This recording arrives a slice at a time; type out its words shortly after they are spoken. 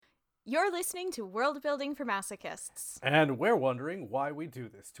You're listening to World Building for Masochists. And we're wondering why we do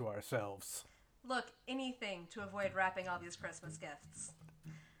this to ourselves. Look, anything to avoid wrapping all these Christmas gifts.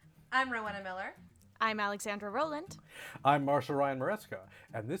 I'm Rowena Miller. I'm Alexandra Rowland. I'm Marshall Ryan Maresca,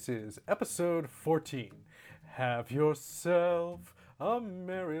 and this is episode 14. Have yourself a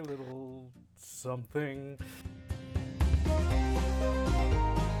merry little something.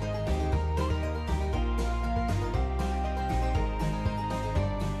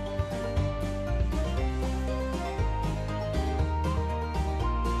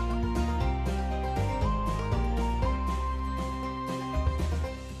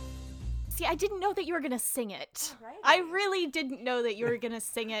 See, I didn't know that you were going to sing it. Alrighty. I really didn't know that you were going to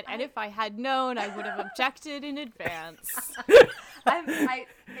sing it, and if I had known, I would have objected in advance.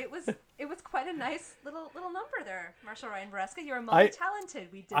 It was quite a nice little number there, Marshall Ryan Maresca. You're multi-talented.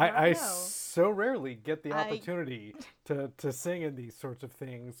 We did not know. I so rarely get the opportunity to sing in these sorts of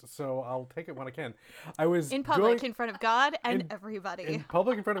things, so I'll take it when I can. I was in public, in front of God and everybody. In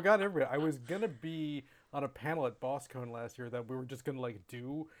public, in front of God and everybody. I was going to be on a panel at BossCon last year that we were just going to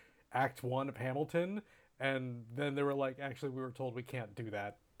do Act 1 of Hamilton, and then they were like, actually, we were told we can't do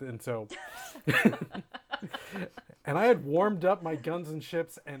that. And so... and I had warmed up my guns and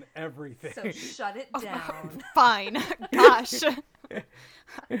ships and everything. So shut it down. Fine. Gosh.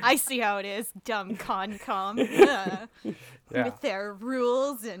 I see how it is, dumb con-com. Yeah. With their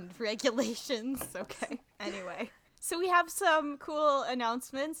rules and regulations. Okay. Anyway. So we have some cool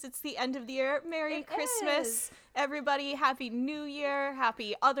announcements. It's the end of the year. Merry Christmas, is. Everybody. Happy New Year.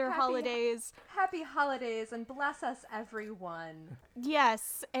 Happy holidays. Happy holidays, and bless us, everyone.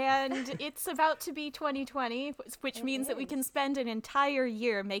 Yes, and it's about to be 2020, which means that we can spend an entire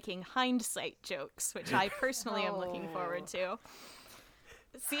year making hindsight jokes, which I personally am looking forward to.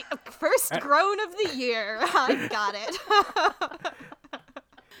 See, first groan of the year. I got it.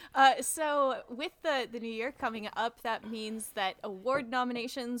 So with the new year coming up, that means that award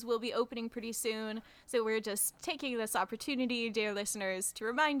nominations will be opening pretty soon. So we're just taking this opportunity, dear listeners, to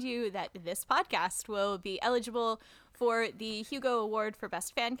remind you that this podcast will be eligible for the Hugo Award for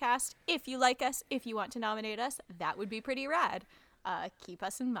Best Fan Cast. If you like us, if you want to nominate us, that would be pretty rad. Keep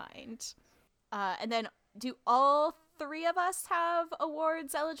us in mind. And then do all three of us have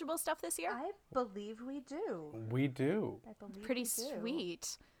awards eligible stuff this year? I believe we do. We do. I believe Pretty we do.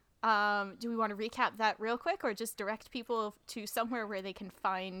 sweet. Do we want to recap that real quick, or just direct people to somewhere where they can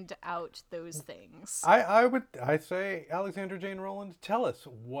find out those things? I say, Alexandra Jane Rowland, tell us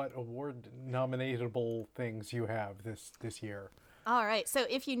what award nominatable things you have this year. All right, so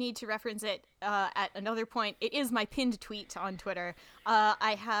if you need to reference it at another point, it is my pinned tweet on Twitter.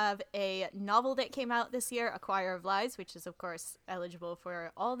 I have a novel that came out this year, A Choir of Lies, which is, of course, eligible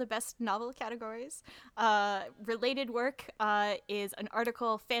for all the best novel categories. Related work is an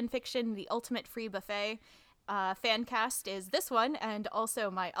article, Fanfiction, The Ultimate Free Buffet. Fancast is this one, and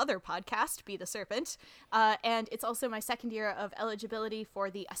also my other podcast, Be the Serpent. And it's also my second year of eligibility for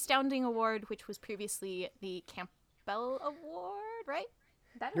the Astounding Award, which was previously the Campbell Award, right?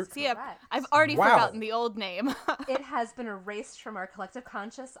 That is See, correct. I've already forgotten the old name. It has been erased from our collective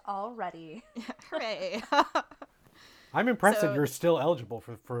conscious already. Hooray. I'm impressed So- that you're still eligible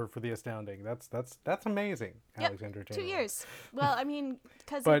for the Astounding. That's amazing, Yep, Alexandra Jane 2 Rowland. years. Well, I mean,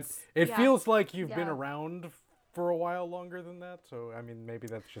 because But it feels like you've been Yeah. around for a while longer than that. So, I mean, maybe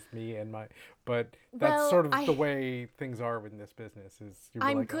that's just me and but that's Well, sort of the way things are in this business. Is you're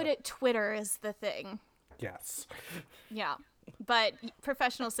I'm like, good at Twitter is the thing. yes. Yeah. But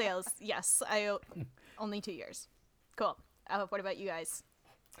professional sales, yes, only 2 years. Cool. What about you guys?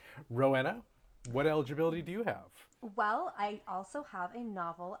 Rowena, what eligibility do you have? Well, I also have a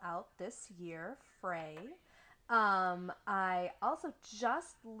novel out this year, Frey. I also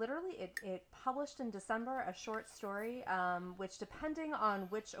just literally, it published in December, a short story, which depending on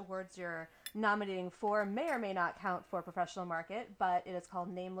which awards you're nominating for may or may not count for professional market, but it is called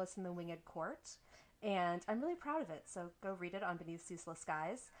Nameless in the Winged Court. And I'm really proud of it, so go read it on Beneath Ceaseless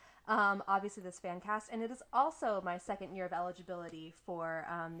Skies. Obviously this fan cast, and it is also my second year of eligibility for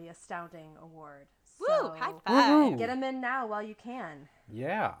the Astounding Award. Woo! So High five! Woohoo! get them in now while you can.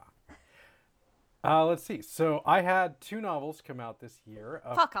 Yeah. Let's see. So I had 2 novels come out this year.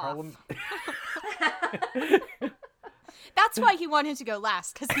 Fuck off. That's why he wanted to go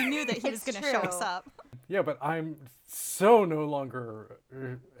last, because he knew that he was It's going to show us true. up. Yeah, but I'm so no longer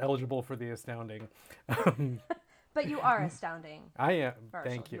eligible for the Astounding. But you are astounding. I am.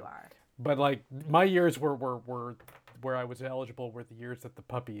 Marshall, Thank you. You are. But like my years were where I was eligible were the years that the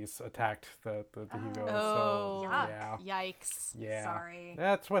puppies attacked the Hugo. Oh, So yuck. yeah, Yikes. yeah. Sorry.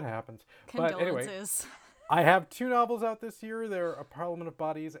 That's what happens. But anyway, Condolences. I have 2 novels out this year. They're A Parliament of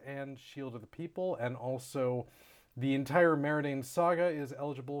Bodies and Shield of the People, and also the entire Meridian Saga is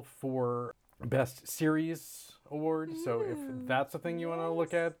eligible for Best Series award. So if that's a thing you want to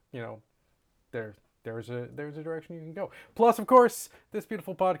look at, you know, there's a direction you can go. Plus, of course, this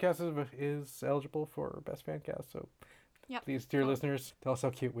beautiful podcast is eligible for Best Fan Cast. So Yep. please, dear listeners, tell us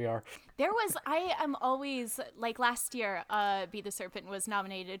how cute we are. I am always, like last year, Be the Serpent was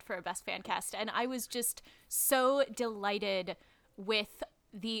nominated for a Best Fan Cast, and I was just so delighted with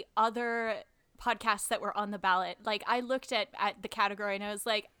the other podcasts that were on the ballot. Like, I looked at the category and I was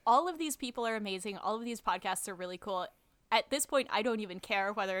like, all of these people are amazing. All of these podcasts are really cool. At this point, I don't even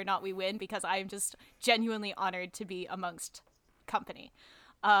care whether or not we win, because I am just genuinely honored to be amongst company.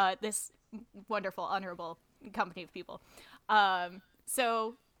 This wonderful, honorable company of people.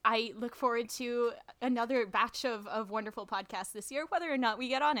 So I look forward to another batch of wonderful podcasts this year, whether or not we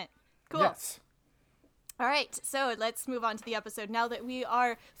get on it. Cool. Yes. All right, so let's move on to the episode now that we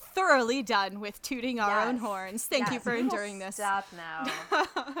are thoroughly done with tooting our own horns. Thank you for enduring this. Stop now.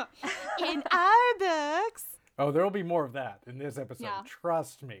 In our books. Oh, there will be more of that in this episode. Yeah.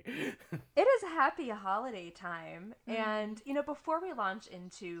 Trust me. It is happy holiday time. And, you know, before we launch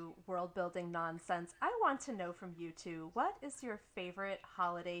into world building nonsense, I want to know from you two, what is your favorite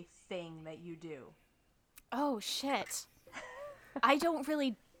holiday thing that you do? Oh, shit. I don't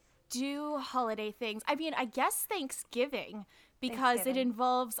really do holiday things. I mean, I guess Thanksgiving, because it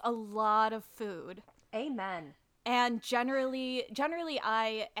involves a lot of food. Amen. And generally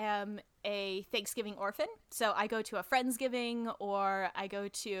I am a Thanksgiving orphan. So I go to a Friendsgiving, or I go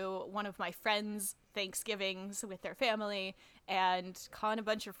to one of my friends' Thanksgivings with their family and con a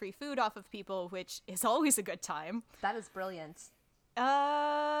bunch of free food off of people, which is always a good time. That is brilliant.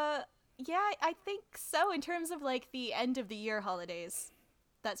 Yeah, I think so. In terms of like the end of the year holidays,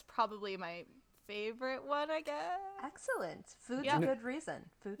 that's probably my favorite one, I guess. Excellent. Food's Yeah. a good reason.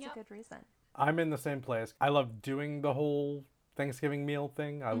 Food's Yep. a good reason. I'm in the same place. I love doing the whole Thanksgiving meal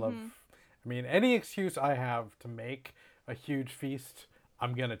thing. I mean, any excuse I have to make a huge feast,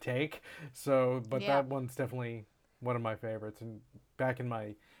 I'm gonna take. So, but Yeah. that one's definitely one of my favorites. And back in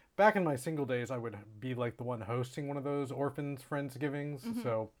my single days, I would be like the one hosting one of those orphans Friendsgivings.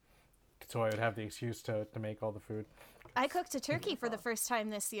 So I would have the excuse to make all the food. I cooked a turkey for the first time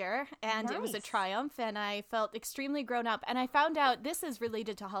this year, and it was a Nice. triumph, and I felt extremely grown up. And I found out, this is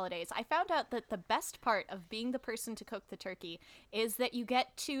related to holidays, I found out that the best part of being the person to cook the turkey is that you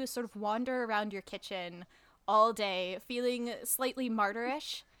get to sort of wander around your kitchen all day feeling slightly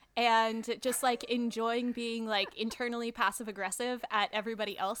martyrish and just like enjoying being like internally passive aggressive at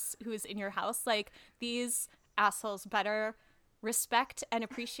everybody else who's in your house. Like, these assholes better respect and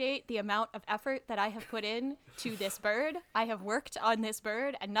appreciate the amount of effort that I have put in to this bird. I have worked on this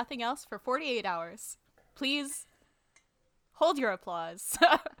bird and nothing else for 48 hours. Please hold your applause.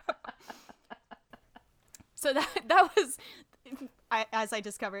 So that was, as I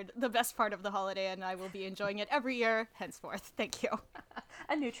discovered, the best part of the holiday, and I will be enjoying it every year henceforth. Thank you.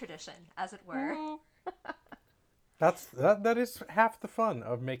 A new tradition, as it were. That is half the fun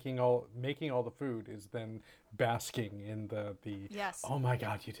of making all the food, is then basking in the Yes. oh my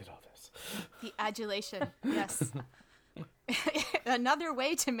god, you did all this. The adulation. Yes. Another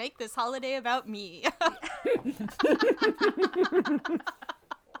way to make this holiday about me.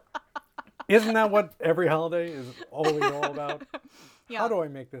 Isn't that what every holiday is always all about? Yeah. How do I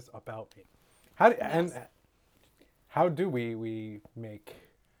make this about me? And how do we make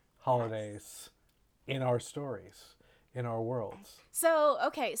holidays in our stories, in our worlds? So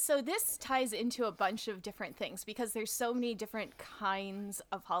this ties into a bunch of different things because there's so many different kinds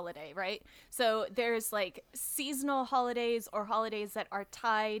of holiday, right? So there's like seasonal holidays or holidays that are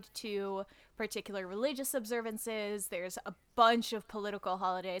tied to particular religious observances. There's a bunch of political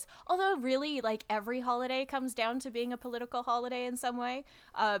holidays, although really like every holiday comes down to being a political holiday in some way,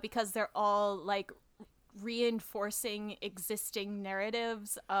 because they're all like reinforcing existing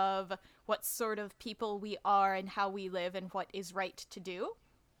narratives of what sort of people we are and how we live and what is right to do.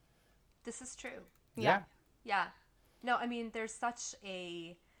 This is true. Yeah. Yeah. No, I mean, there's such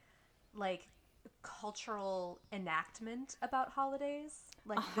a, like, cultural enactment about holidays.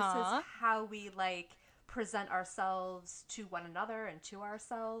 Like, this is how we, like, present ourselves to one another and to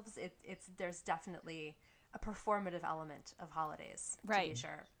ourselves. There's definitely a performative element of holidays, to Right. be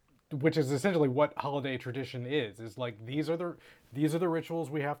sure. Which is essentially what holiday tradition is like these are the rituals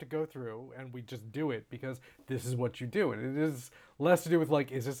we have to go through, and we just do it because this is what you do. And it is less to do with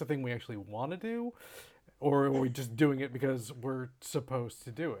like, is this a thing we actually want to do, or are we just doing it because we're supposed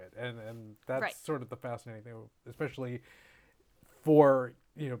to do it? And that's Right. sort of the fascinating thing, especially for,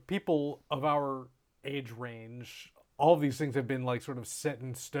 you know, people of our age range. All of these things have been like sort of set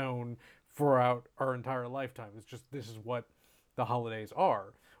in stone throughout our entire lifetime. It's just this is what the holidays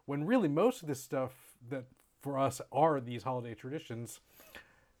are. When really most of this stuff that for us are these holiday traditions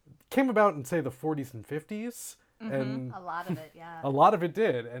came about in, say, the 40s and 50s. And A lot of it, yeah. a lot of it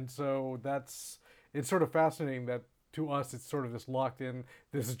did. And so it's sort of fascinating that to us it's sort of this locked in,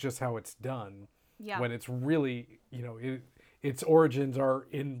 this is just how it's done. Yeah. When it's really, its origins are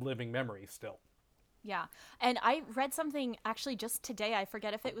in living memory still. Yeah. And I read something actually just today. I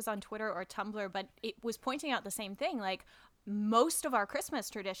forget if it was on Twitter or Tumblr, but it was pointing out the same thing. Like, most of our Christmas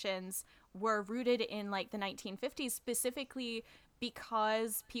traditions were rooted in like the 1950s, specifically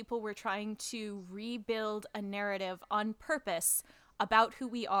because people were trying to rebuild a narrative on purpose about who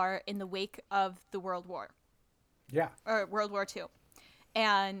we are in the wake of the World War. Yeah. Or World War II.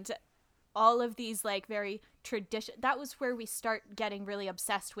 And all of these like very tradition, that was where we start getting really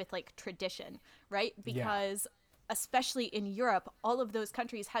obsessed with like tradition, right? Because especially in Europe, all of those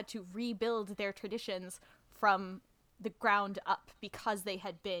countries had to rebuild their traditions from the ground up because they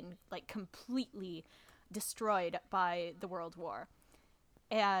had been like completely destroyed by the World War.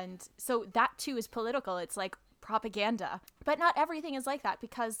 And so that too is political. It's like propaganda. But not everything is like that,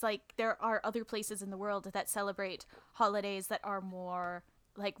 because like there are other places in the world that celebrate holidays that are more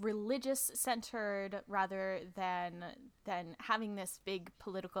like religious centered rather than having this big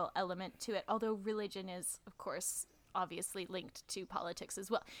political element to it. Although religion is, of course, obviously linked to politics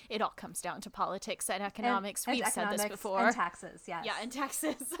as well. It all comes down to politics and economics. We've said this before. And taxes, yes. Yeah, and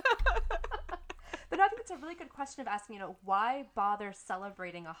taxes. But I think it's a really good question of asking, why bother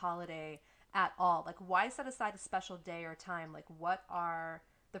celebrating a holiday at all? Like, why set aside a special day or time? Like, what are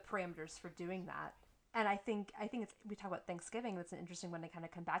the parameters for doing that? And I think it's, we talk about Thanksgiving, that's an interesting one to kind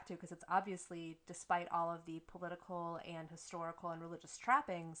of come back to, because it's obviously, despite all of the political and historical and religious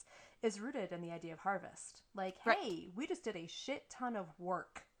trappings, is rooted in the idea of harvest. Like, hey, we just did a shit ton of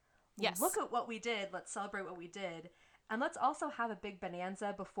work. Yes. Look at what we did. Let's celebrate what we did. And let's also have a big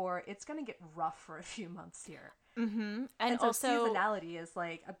bonanza before it's going to get rough for a few months here. Mm-hmm. And so also seasonality is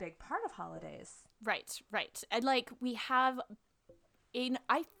like a big part of holidays. Right. And like we have in,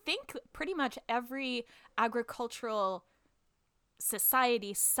 I think, pretty much every agricultural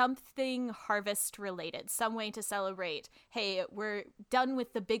society, something harvest related, some way to celebrate. Hey, we're done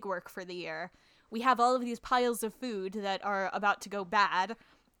with the big work for the year. We have all of these piles of food that are about to go bad.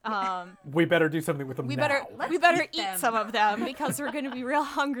 We better do something with them we now. better eat them. some of them, because we're going to be real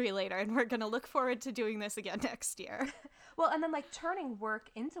hungry later, and we're going to look forward to doing this again next year. Well, and then like turning work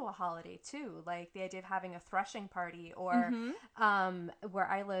into a holiday too, like the idea of having a threshing party, or where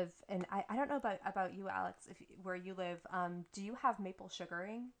I live, and I don't know about you, Alex, where you live, do you have maple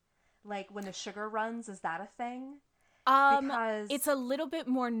sugaring? Like when the sugar runs, is that a thing? Because it's a little bit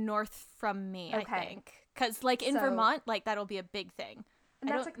more north from me, Okay. I think, because like in So- Vermont, like that'll be a big thing. And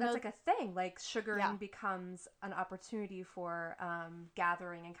I that's don't like know- that's like a thing. Like sugaring Yeah. becomes an opportunity for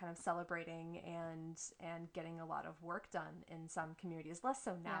gathering and kind of celebrating and getting a lot of work done in some communities. Less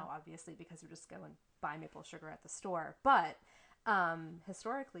so now, obviously, because we just go and buy maple sugar at the store. But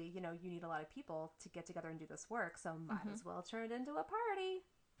historically, you need a lot of people to get together and do this work. So might as well turn it into a party.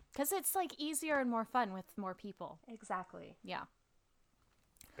 Because it's like easier and more fun with more people. Exactly. Yeah.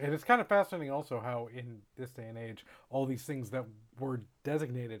 And it's kind of fascinating also how in this day and age, all these things that were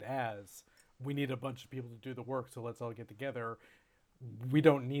designated as, we need a bunch of people to do the work, so let's all get together. We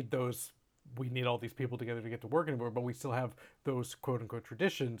don't need those. We need all these people together to get to work anymore, but we still have those quote unquote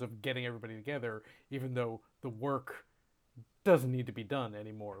traditions of getting everybody together, even though the work doesn't need to be done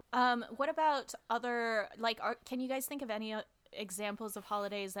anymore. What about other, like, can you guys think of any examples of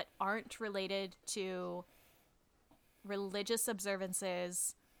holidays that aren't related to religious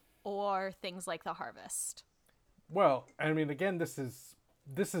observances or things like the harvest? Well, I mean, again, this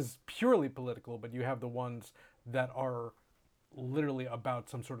is purely political, but you have the ones that are literally about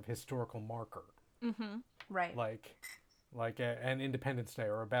some sort of historical marker, Right. like an Independence Day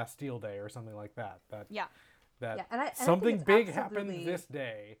or a Bastille Day or something like that. Yeah. Yeah, and I think something it's big absolutely- happened this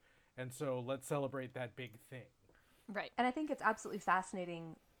day, and so let's celebrate that big thing. Right. And I think it's absolutely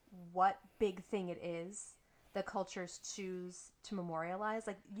fascinating what big thing it is that cultures choose to memorialize.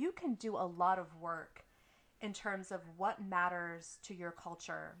 Like, you can do a lot of work in terms of what matters to your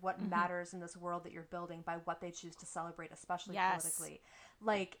culture, what matters in this world that you're building by what they choose to celebrate, especially politically.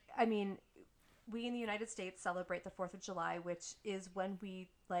 Like, I mean, we in the United States celebrate the 4th of July, which is when we,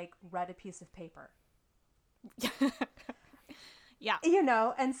 like, read a piece of paper. Yeah.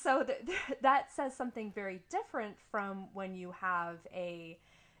 And so that says something very different from when you have a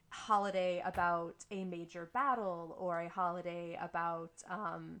holiday about a major battle, or a holiday about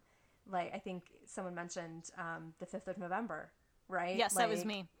like I think someone mentioned the 5th of November, right? Yes, like, that was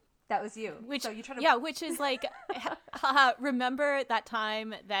me. That was you. Which, so you try to... yeah, which is like, remember that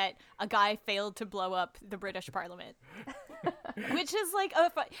time that a guy failed to blow up the British Parliament? Which is like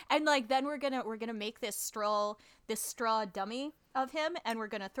and like then we're gonna make this straw dummy of him, and we're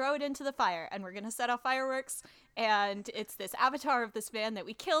gonna throw it into the fire, and we're gonna set off fireworks, and it's this avatar of this man that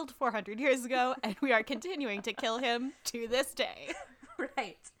we killed 400 years ago, and we are continuing to kill him to this day.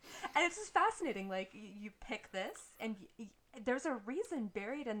 Right. And it's just fascinating. Like you pick this, and there's a reason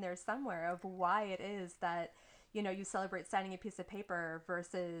buried in there somewhere of why it is that, you know, you celebrate signing a piece of paper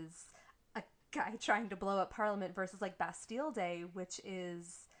versus a guy trying to blow up Parliament versus like Bastille Day, which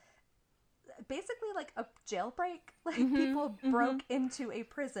is basically like a jailbreak. Like people broke into a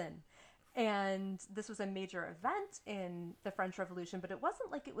prison. And this was a major event in the French Revolution, but it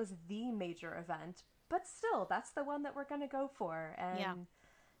wasn't like it was the major event. But still, that's the one that we're going to go for. And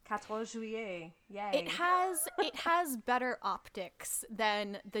 14 Juillet, yay. It has better optics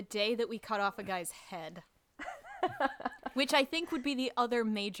than the day that we cut off a guy's head. Which I think would be the other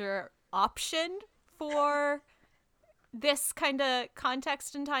major option for this kind of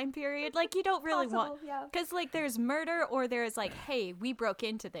context and time period. Like, you don't really want... Because, like, there's murder, or there's, like, hey, we broke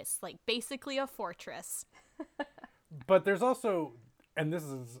into this, like, basically a fortress. But there's also... And this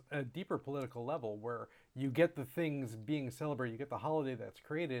is a deeper political level where you get the things being celebrated, you get the holiday that's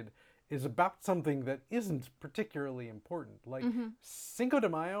created is about something that isn't particularly important. Like Cinco de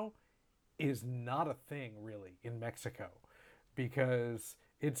Mayo is not a thing really in Mexico because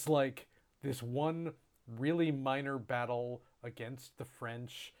it's like this one really minor battle against the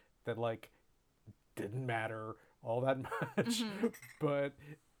French that like didn't matter all that much. But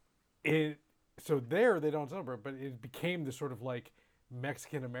so there they don't celebrate, but it became this sort of like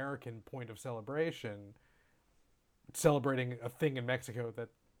Mexican-American point of celebration, celebrating a thing in Mexico that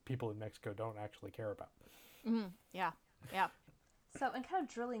people in Mexico don't actually care about. Yeah. So, and kind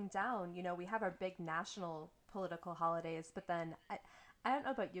of drilling down, you know, we have our big national political holidays, but then I don't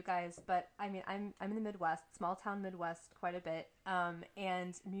know about you guys, but I mean, I'm in the Midwest, small town Midwest, quite a bit,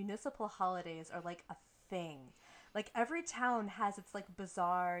 and municipal holidays are like a thing. Like every town has its like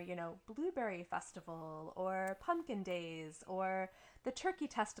bizarre, you know, blueberry festival or pumpkin days or the turkey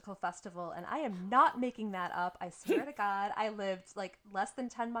testicle festival. And I am not making that up. I swear to God, I lived like less than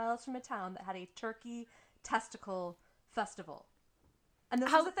 10 miles from a town that had a turkey testicle festival. And this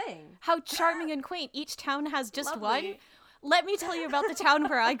was a thing. How charming and quaint. Each town has just Lovely. one. Let me tell you about the town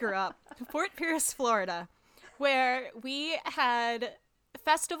where I grew up, Fort Pierce, Florida, where we had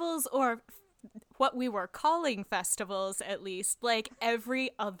festivals, or what we were calling festivals, at least, like every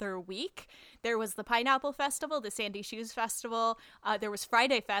other week. There was the Pineapple Festival, the Sandy Shoes Festival. There was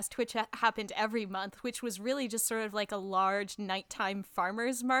Friday Fest, which happened every month, which was really just sort of like a large nighttime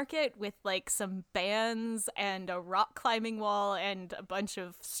farmers market with like some bands and a rock climbing wall and a bunch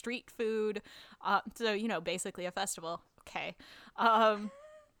of street food. So, you know, basically a festival. Okay.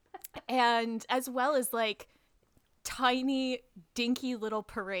 And as well as like tiny dinky little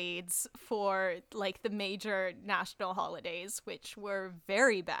parades for like the major national holidays, which were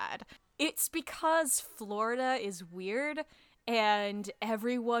very bad. It's because Florida is weird and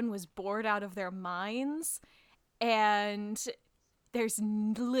everyone was bored out of their minds and there's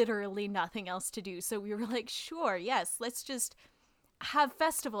literally nothing else to do. So we were like, sure, yes, let's just have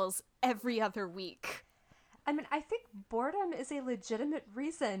festivals every other week. I mean, I think boredom is a legitimate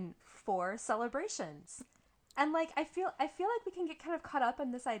reason for celebrations. And like I feel like we can get kind of caught up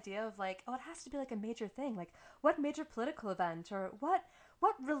in this idea of like, oh, it has to be like a major thing. Like, what major political event or what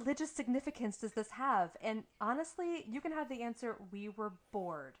religious significance does this have? And honestly, you can have the answer, we were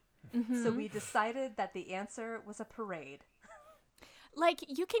bored. So we decided that the answer was a parade. Like,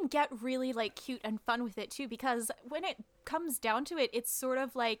 you can get really like cute and fun with it too, because when it comes down to it, it's sort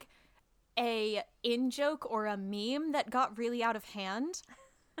of like a in-joke or a meme that got really out of hand.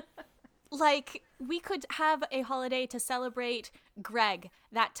 Like, we could have a holiday to celebrate Greg,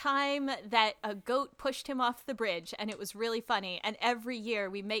 that time that a goat pushed him off the bridge, and it was really funny. And every year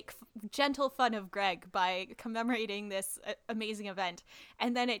we make gentle fun of Greg by commemorating this amazing event.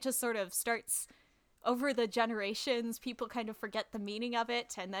 And then it just sort of starts over the generations. People kind of forget the meaning of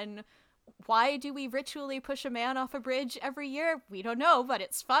it. And then why do we ritually push a man off a bridge every year? We don't know, but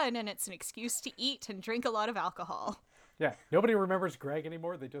it's fun, and it's an excuse to eat and drink a lot of alcohol. Yeah, nobody remembers Greg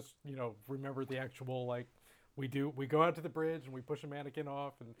anymore. They just, you know, remember the actual, like, we go out to the bridge and we push a mannequin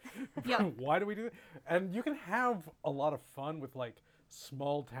off, and why do we do that? And you can have a lot of fun with, like,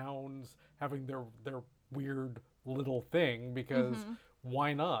 small towns having their weird little thing, because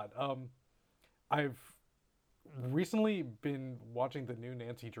why not? recently been watching the new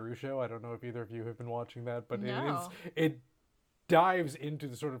Nancy Drew show. I don't know if either of you have been watching that, but No. it dives into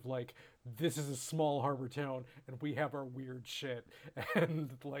the sort of like, this is a small harbor town and we have our weird shit.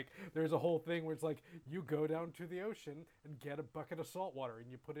 And like there's a whole thing where it's like you go down to the ocean and get a bucket of salt water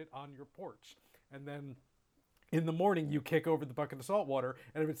and you put it on your porch. And then in the morning you kick over the bucket of salt water,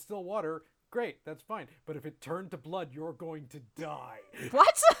 and if it's still water, great, that's fine. But if it turned to blood, you're going to die.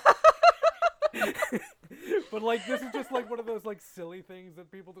 What? But like this is just like one of those like silly things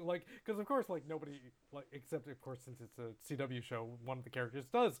that people do, like, because of course like nobody, like, except of course since it's a CW show, one of the characters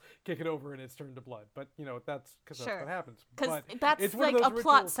does kick it over and it's turned to blood, but you know that's because Sure. that's what happens. Because But that's it's one like of a those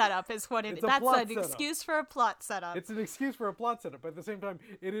plot rituals- setup is what it is. It's a That's plot an setup. excuse for a plot setup. It's an excuse for a plot setup, but at the same time,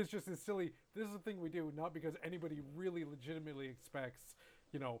 it is just as silly. This is a thing we do, not because anybody really legitimately expects,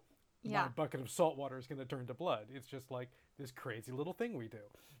 you know, Yeah. my bucket of salt water is going to turn to blood. It's just like this crazy little thing we do.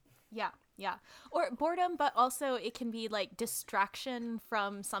 Yeah, yeah. Or boredom, but also it can be like distraction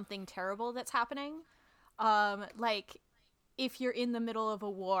from something terrible that's happening. Like if you're in the middle of a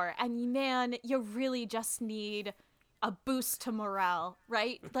war and man, you really just need a boost to morale,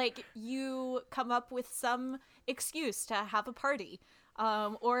 right? Like you come up with some excuse to have a party.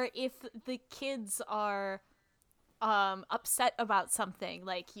 Or if the kids are upset about something,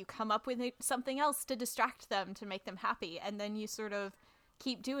 like you come up with something else to distract them to make them happy, and then you sort of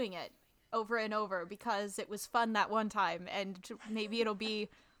keep doing it over and over because it was fun that one time, and maybe it'll be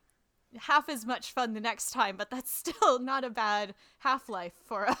half as much fun the next time, but that's still not a bad half-life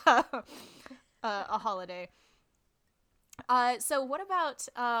for a holiday. So what about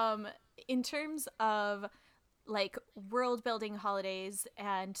in terms of like world building holidays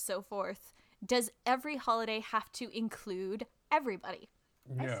and so forth, does every holiday have to include everybody?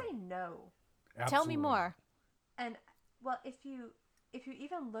 I No, say no. Tell me absolutely. more. And well, if you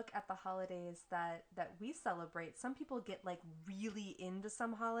even look at the holidays that we celebrate, some people get like really into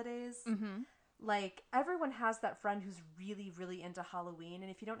some holidays. Mm-hmm. Like everyone has that friend who's really really into Halloween,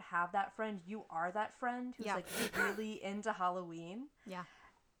 and if you don't have that friend, you are that friend who's Yeah. like really into Halloween. Yeah.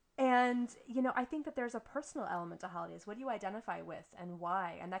 And you know, I think that there's a personal element to holidays. What do you identify with and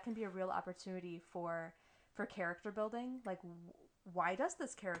why? And that can be a real opportunity for character building. Like why does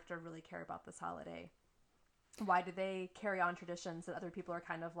this character really care about this holiday? Why do they carry on traditions that other people are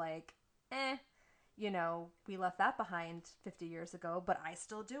kind of like, you know, we left that behind 50 years ago, but I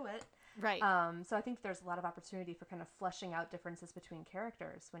still do it. Right. So I think there's a lot of opportunity for kind of fleshing out differences between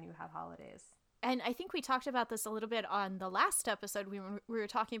characters when you have holidays. And I think we talked about this a little bit on the last episode. We were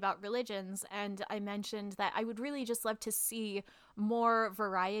talking about religions, and I mentioned that I would really just love to see more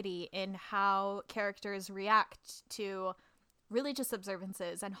variety in how characters react to religious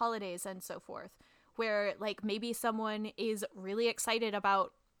observances and holidays and so forth. Where, like, maybe someone is really excited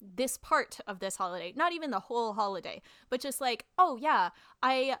about this part of this holiday, not even the whole holiday, but just like, oh yeah,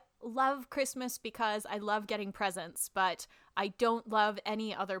 I love Christmas because I love getting presents, but I don't love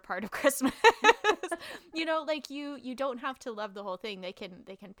any other part of Christmas. You know, like you don't have to love the whole thing. They can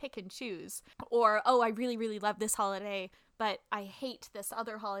pick and choose. Or, oh, I really really love this holiday, but I hate this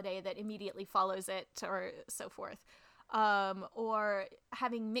other holiday that immediately follows it, or so forth. Or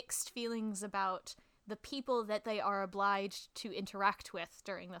having mixed feelings about the people that they are obliged to interact with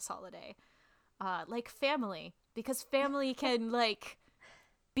during this holiday. Like family, because family can like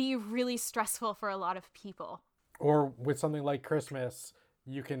be really stressful for a lot of people. Or with something like Christmas,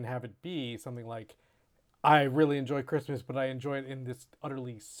 you can have it be something like, I really enjoy Christmas, but I enjoy it in this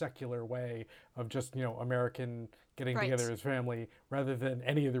utterly secular way of just, you know, American getting Right. together as family, rather than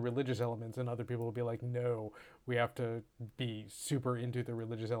any of the religious elements. And other people will be like, no, we have to be super into the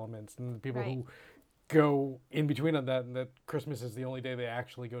religious elements. And the people Right. who go in between on that, and that Christmas is the only day they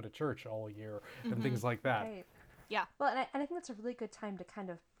actually go to church all year, and things like that. Right. Yeah. Well, and I think that's a really good time to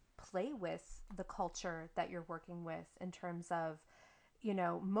kind of play with the culture that you're working with in terms of, you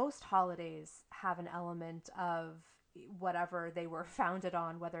know, most holidays have an element of whatever they were founded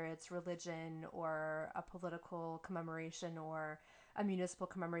on, whether it's religion or a political commemoration or a municipal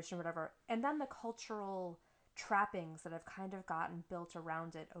commemoration or whatever. And then the cultural trappings that have kind of gotten built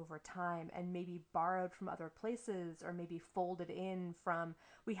around it over time and maybe borrowed from other places or maybe folded in from,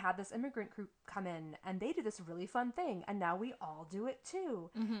 we had this immigrant group come in and they did this really fun thing and now we all do it too.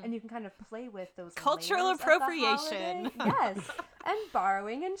 And you can kind of play with those Cultural layers of the appropriation. holiday. Yes, and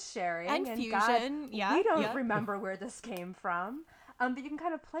borrowing and sharing And God, fusion. Yeah, we don't yeah. remember where this came from. But you can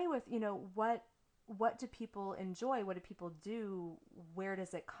kind of play with, you know, what do people enjoy, what do people do, where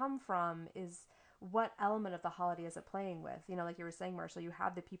does it come from, is what element of the holiday is it playing with? You know, like you were saying, Marshall, you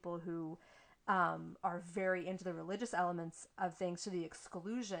have the people who are very into the religious elements of things to the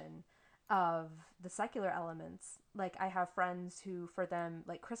exclusion of the secular elements. Like I have friends who, for them,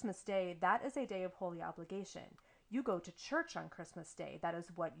 like Christmas Day, that is a day of holy obligation. You go to church on Christmas Day. That is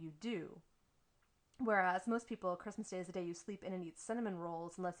what you do. Whereas most people, Christmas Day is the day you sleep in and eat cinnamon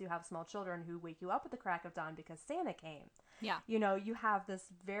rolls, unless you have small children who wake you up at the crack of dawn because Santa came. Yeah. You know, you have this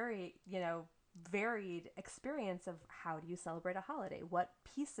very, varied experience of how do you celebrate a holiday? What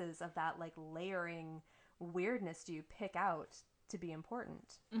pieces of that like layering weirdness do you pick out to be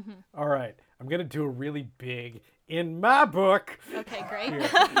important? All right, I'm gonna do a really big in my book. Okay, great.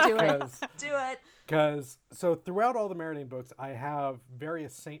 Do it. Do it. Because so throughout all the Marinade books, I have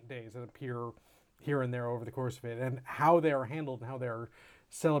various saint days that appear here and there over the course of it, and how they are handled and how they are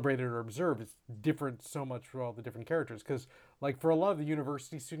celebrated or observed is different so much for all the different characters. Because like for a lot of the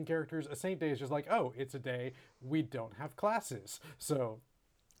university student characters, a saint day is just like, oh, it's a day we don't have classes, so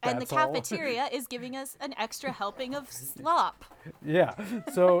And the that's all. cafeteria is giving us an extra helping of slop. Yeah.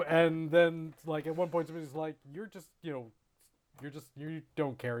 So, and then like at one point somebody's like, you're just, you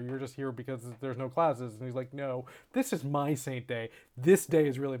don't care. You're just here because there's no classes. And he's like, no, this is my saint day. This day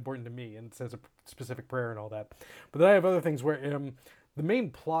is really important to me. And says a specific prayer and all that. But then I have other things where the main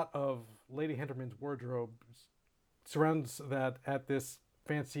plot of Lady Henderman's wardrobe surrounds that at this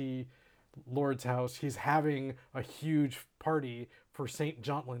fancy lord's house, he's having a huge party for St.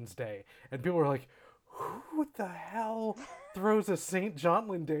 Jontlin's Day. And people are like, who the hell throws a St.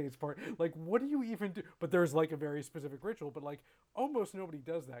 Jontlin Days party? Like, what do you even do? But there's like a very specific ritual, but like almost nobody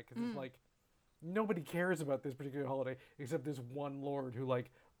does that because it's like nobody cares about this particular holiday except this one lord who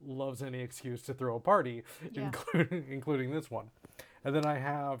like loves any excuse to throw a party, Yeah. including this one. And then I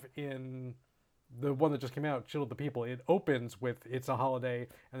have in the one that just came out, Shield of the People, it opens with it's a holiday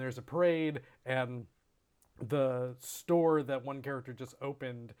and there's a parade, and the store that one character just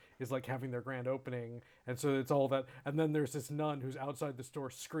opened is like having their grand opening, and so it's all that. And then there's this nun who's outside the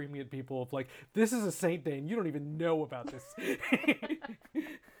store screaming at people of like, this is a saint day and you don't even know about this.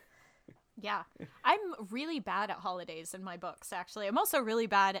 Yeah. I'm really bad at holidays in my books, actually. I'm also really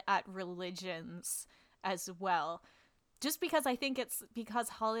bad at religions as well. Just because I think it's because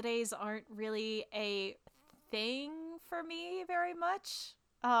holidays aren't really a thing for me very much.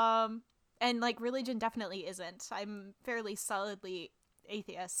 And like religion definitely isn't. I'm fairly solidly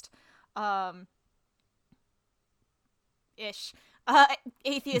atheist. Ish.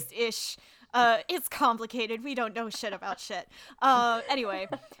 Atheist-ish. It's complicated. We don't know shit about shit. Anyway.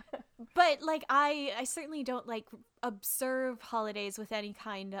 But like I certainly don't like observe holidays with any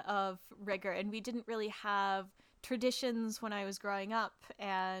kind of rigor, and we didn't really have traditions when I was growing up,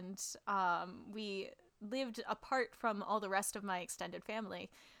 and we lived apart from all the rest of my extended family.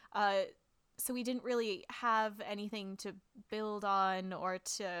 So we didn't really have anything to build on or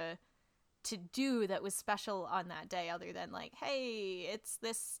to do that was special on that day other than like, hey, it's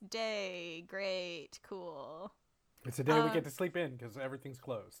this day, great, cool. It's a day we get to sleep in because everything's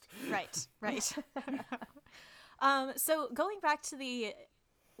closed. Right. So going back to the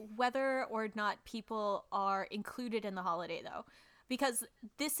whether or not people are included in the holiday, though, because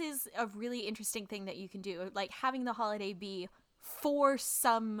this is a really interesting thing that you can do, like having the holiday be for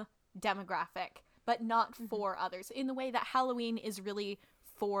some demographic, but not for others, in the way that Halloween is really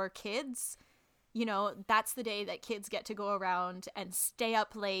for kids. You know, that's the day that kids get to go around and stay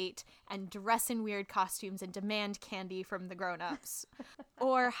up late and dress in weird costumes and demand candy from the grown-ups.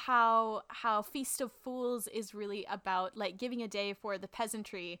 Or how Feast of Fools is really about like giving a day for the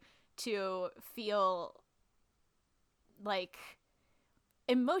peasantry to feel like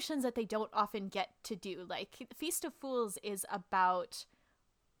emotions that they don't often get to do. Like Feast of Fools is about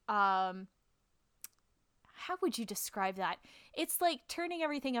how would you describe that? It's like turning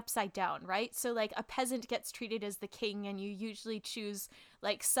everything upside down, right? So like a peasant gets treated as the king, and you usually choose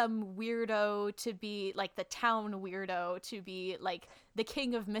like some weirdo to be like the town weirdo to be like the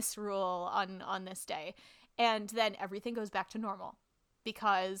king of misrule on this day. And then everything goes back to normal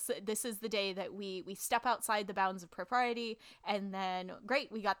because this is the day that we step outside the bounds of propriety, and then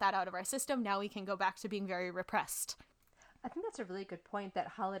great, we got that out of our system. Now we can go back to being very repressed. I think that's a really good point, that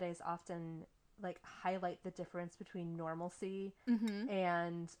holidays often like highlight the difference between normalcy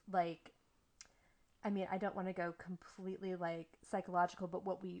and like, I mean, I don't want to go completely like psychological, but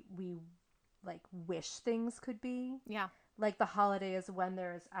what we like wish things could be. Yeah. Like the holiday is when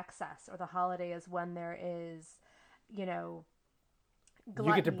there's excess, or the holiday is when there is, gluttony.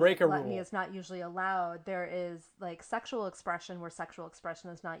 You get to break a Gluttony rule. is not usually allowed. There is like sexual expression where sexual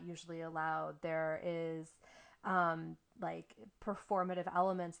expression is not usually allowed. There is like performative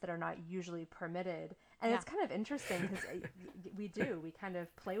elements that are not usually permitted. And it's kind of interesting because we kind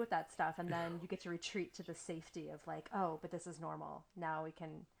of play with that stuff, and then you get to retreat to the safety of like, oh, but this is normal. Now we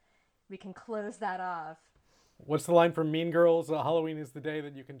can we can close that off. What's the line from Mean Girls? Halloween is the day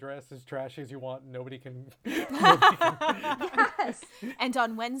that you can dress as trashy as you want. Nobody can. Nobody can. Yes. And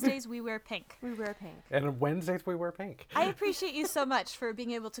on Wednesdays, we wear pink. We wear pink. And on Wednesdays we wear pink. I appreciate you so much for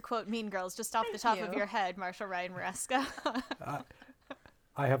being able to quote Mean Girls just off the top of you. your head, Marshall Ryan Maresca.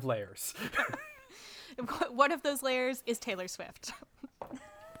 I have layers. One of those layers is Taylor Swift.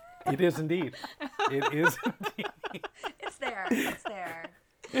 It is indeed. It is indeed. It's there. It's there.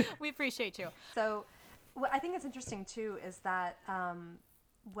 We appreciate you. So, what I think is interesting too is that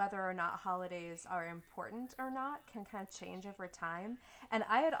whether or not holidays are important or not can kind of change over time. And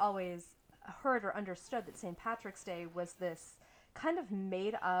I had always heard or understood that St. Patrick's Day was this kind of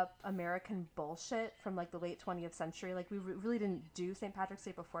made up American bullshit from like the late 20th century. Like we really didn't do St. Patrick's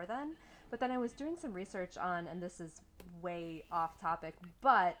Day before then. But then I was doing some research on, and this is way off topic,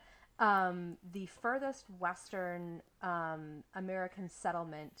 but the furthest western American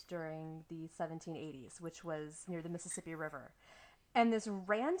settlement during the 1780s, which was near the Mississippi River. And this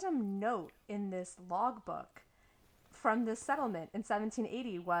random note in this logbook from this settlement in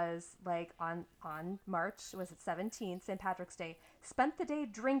 1780 was like on March, was it 17th, St. Patrick's Day, spent the day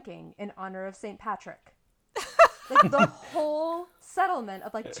drinking in honor of St. Patrick. Like the whole settlement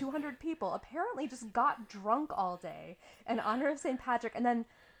of like 200 people apparently just got drunk all day in honor of St. Patrick. And then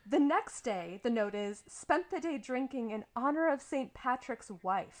the next day, the note is, spent the day drinking in honor of St. Patrick's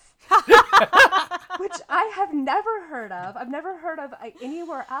wife. Which I have never heard of. I've never heard of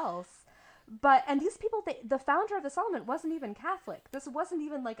anywhere else. But, and these people, the founder of the settlement wasn't even Catholic. This wasn't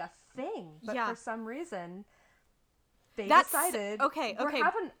even like a thing. But for some reason, they decided, okay.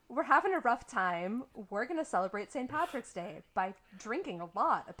 we're having a rough time. We're going to celebrate St. Patrick's Day by drinking a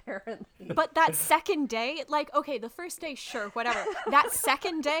lot, apparently. But that second day, like, okay, the first day, sure, whatever. That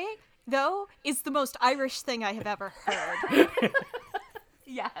second day, though, is the most Irish thing I have ever heard.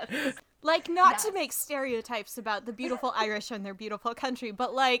 Yes. Like, not to make stereotypes about the beautiful Irish and their beautiful country,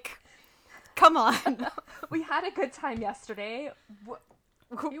 but like, come on. We had a good time yesterday.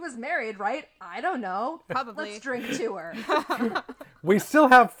 He was married, right? I don't know. Probably. Let's drink to her. We still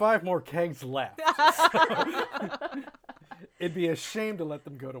have 5 more kegs left. So it'd be a shame to let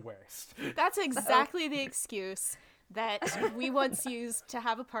them go to waste. That's exactly the excuse that we once used to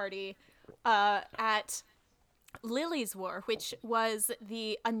have a party at Lily's War, which was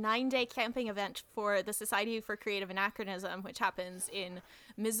a 9-day camping event for the Society for Creative Anachronism, which happens in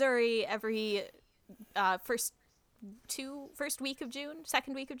Missouri every second week of June.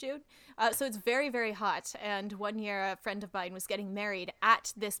 So it's very, very hot. And one year a friend of mine was getting married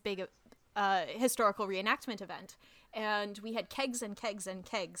at this big historical reenactment event. And we had kegs and kegs and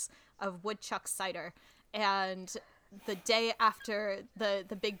kegs of woodchuck cider. And the day after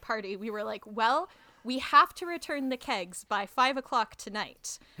the big party, we were like, well, we have to return the kegs by 5:00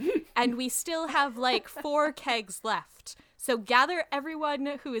 tonight. And we still have like 4 kegs left. So gather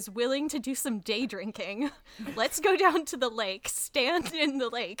everyone who is willing to do some day drinking. Let's go down to the lake, stand in the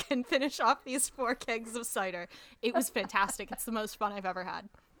lake, and finish off these 4 kegs of cider. It was fantastic. It's the most fun I've ever had.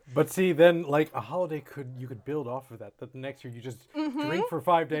 But see, then like a holiday you could build off of that. That the next year you just drink for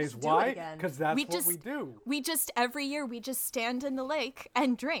 5 days. Why? Because that's what we do. Every year we just stand in the lake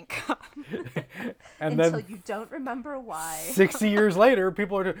and drink. And Until then you don't remember why. 60 years later,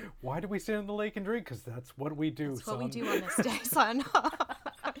 people are why do we stand in the lake and drink? Because that's what we do, That's what we do on this day, son.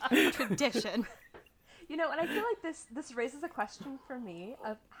 Tradition. You know, and I feel like this raises a question for me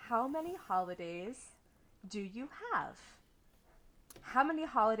of how many holidays do you have? How many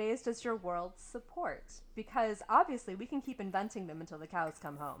holidays does your world support? Because obviously we can keep inventing them until the cows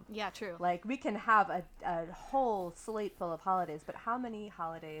come home. Yeah, true. Like we can have a whole slate full of holidays, but how many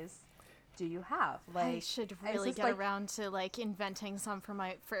holidays do you have? Like I should really get around to like inventing some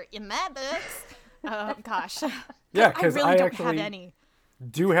for in my books. Oh gosh. Yeah, I because really I don't actually have any.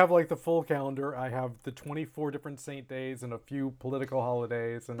 do have like the full calendar. I have the 24 different saint days and a few political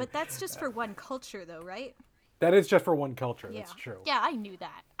holidays. But that's just for one culture though, right? That is just for one culture. Yeah. That's true. Yeah, I knew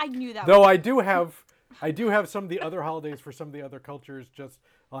that. Though I do have some of the other holidays for some of the other cultures.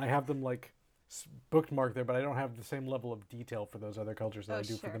 I have them like bookmarked there, but I don't have the same level of detail for those other cultures that I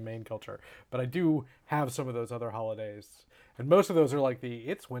do for the main culture. But I do have some of those other holidays, and most of those are like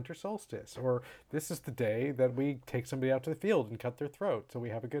it's winter solstice, or this is the day that we take somebody out to the field and cut their throat, so we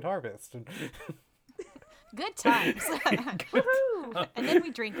have a good harvest. And Good times. And then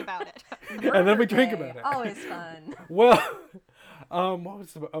we drink about it. and then we drink about it. Always fun. Well, what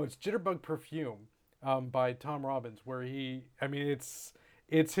was it's Jitterbug Perfume by Tom Robbins, where it's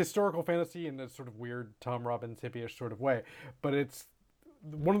historical fantasy in a sort of weird Tom Robbins hippie-ish sort of way, but it's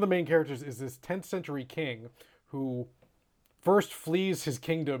one of the main characters is this 10th century king who first flees his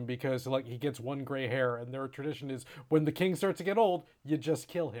kingdom because like he gets one gray hair, and their tradition is when the king starts to get old, you just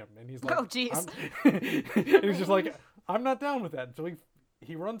kill him. And he's like, Oh, jeez. and he's just like, I'm not down with that. So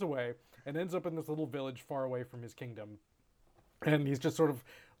he runs away and ends up in this little village far away from his kingdom. And he's just sort of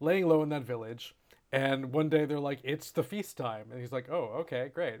laying low in that village. And one day they're like, it's the feast time. And he's like, oh,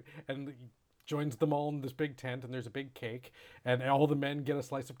 okay, great. And he joins them all in this big tent, and there's a big cake. And all the men get a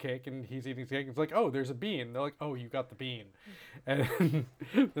slice of cake, and he's eating cake. It's like, oh, there's a bean. They're like, oh, you got the bean. And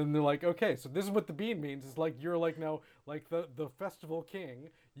then they're like, okay, so this is what the bean means. It's like, you're like now, like the festival king.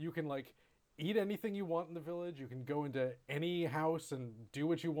 You can like eat anything you want in the village. You can go into any house and do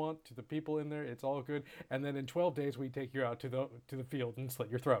what you want to the people in there. It's all good. And then in 12 days, we take you out to the field and slit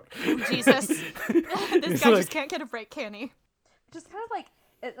your throat. Jesus. This guy just can't get a break, can he? Just kind of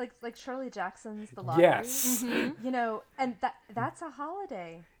like Shirley Jackson's The Lottery. Yes. Mm-hmm. You know, and that's a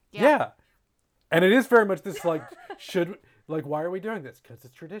holiday. Yeah. And it is very much this like, why are we doing this? Because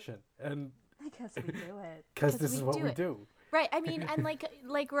it's tradition. And Because we do it. because this we is what do we it. do. Right, I mean, and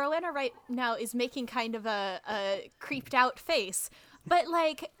like Rowena right now is making kind of a creeped out face, but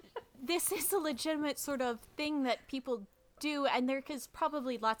like this is a legitimate sort of thing that people do, and there is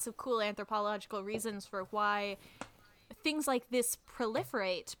probably lots of cool anthropological reasons for why things like this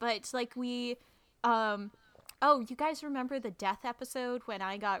proliferate. But like you guys remember the death episode when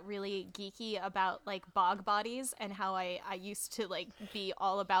I got really geeky about like bog bodies and how I used to like be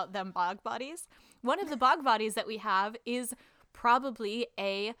all about them bog bodies? One of the bog bodies that we have is probably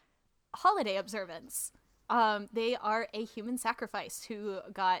a holiday observance. They are a human sacrifice who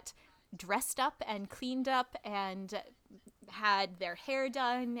got dressed up and cleaned up and had their hair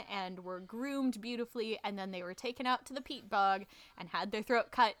done and were groomed beautifully, and then they were taken out to the peat bog and had their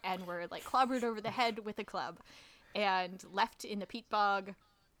throat cut and were like clobbered over the head with a club and left in the peat bog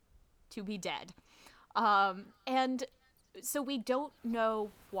to be dead. And so we don't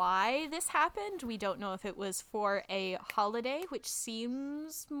know why this happened. We don't know if it was for a holiday, which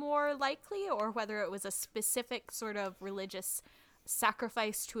seems more likely, or whether it was a specific sort of religious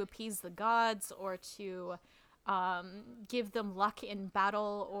sacrifice to appease the gods or to give them luck in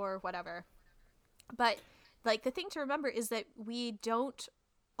battle or whatever. But like the thing to remember is that we don't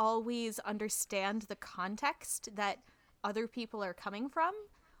always understand the context that other people are coming from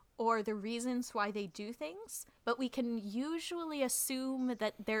or the reasons why they do things, but we can usually assume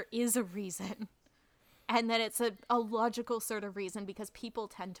that there is a reason and that it's a logical sort of reason because people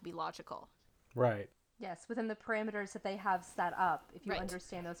tend to be logical. Right. Yes, within the parameters that they have set up, if you Right.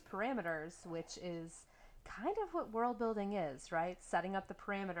 understand those parameters, which is kind of what world building is, right? Setting up the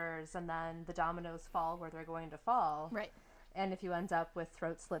parameters and then the dominoes fall where they're going to fall. Right. And if you end up with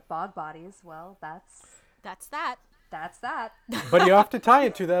throat slit bog bodies, well, that's that. that. But you have to tie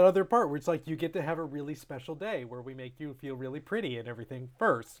it to that other part where it's like you get to have a really special day where we make you feel really pretty and everything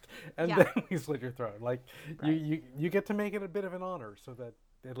first, and Yeah. then we slit your throat. Like you get to make it a bit of an honor so that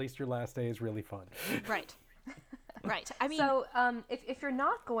at least your last day is really fun. Right. Right. I mean, So, if you're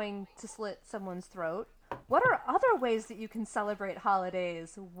not going to slit someone's throat, what are other ways that you can celebrate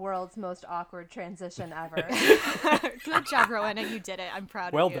holidays? World's most awkward transition ever. good job, Rowena. You did it. I'm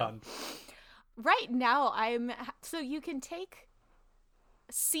proud Well of you. done. Right now, so you can take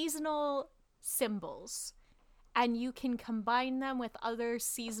seasonal symbols and you can combine them with other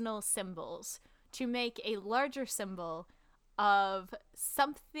seasonal symbols to make a larger symbol of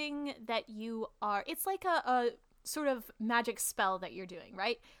something that you are. It's like a sort of magic spell that you're doing,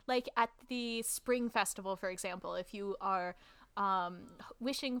 right? Like at the Spring Festival, for example, if you are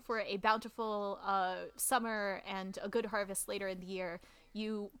wishing for a bountiful summer and a good harvest later in the year,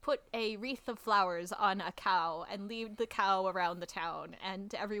 you put a wreath of flowers on a cow and lead the cow around the town,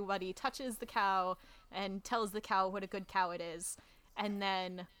 and everybody touches the cow and tells the cow what a good cow it is, and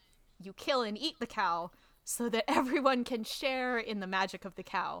then you kill and eat the cow so that everyone can share in the magic of the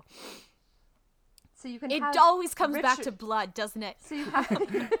cow. So you can It have always comes back to blood, doesn't it? So you have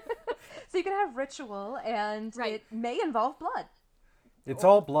so you can have ritual, and Right. it may involve blood. It's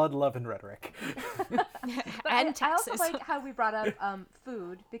all blood, love, and rhetoric. But And I also Texas. like how we brought up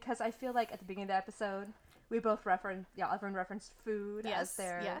food, because I feel like at the beginning of the episode we both everyone referenced food Yes,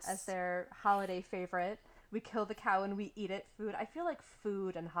 as their holiday favorite. We kill the cow and we eat it. Food. I feel like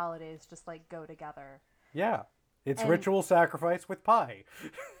food and holidays just like go together. Yeah. It's And- ritual sacrifice with pie.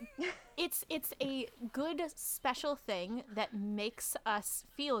 It's a good special thing that makes us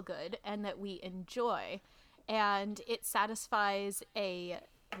feel good and that we enjoy, and it satisfies a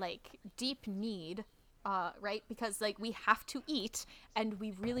like deep need, right? Because like we have to eat and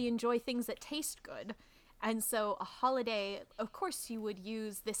we really enjoy things that taste good, And so a holiday, of course, you would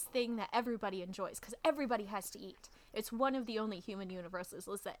use this thing that everybody enjoys because everybody has to eat. It's one of the only human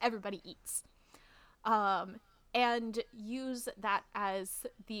universals that everybody eats. And use that as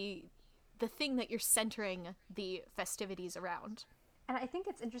the thing that you're centering the festivities around. And I think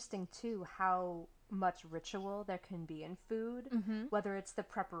it's interesting, too, how much ritual there can be in food, whether it's the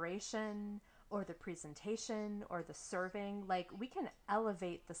preparation or the presentation or the serving. Like, we can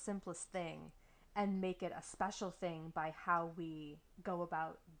elevate the simplest thing and make it a special thing by how we go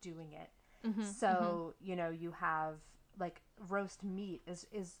about doing it. So, you know, you have, like, roast meat is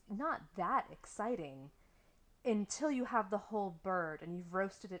not that exciting until you have the whole bird and you've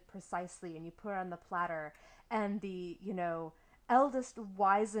roasted it precisely and you put it on the platter, and the, you know, eldest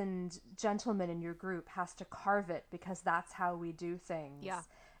wizened gentleman in your group has to carve it because that's how we do things. Yeah.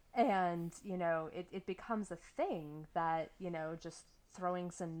 And, you know, it becomes a thing that, you know, just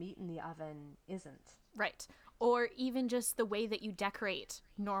throwing some meat in the oven isn't. Right. Or even just the way that you decorate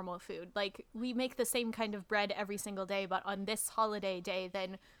normal food. Like, we make the same kind of bread every single day, but on this holiday day,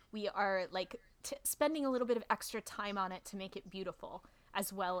 then we are, like, spending a little bit of extra time on it to make it beautiful,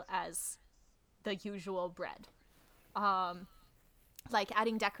 as well as the usual bread. Like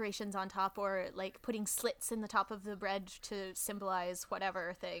adding decorations on top, or like putting slits in the top of the bread to symbolize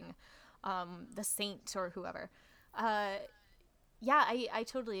whatever thing, the saint or whoever. Yeah, I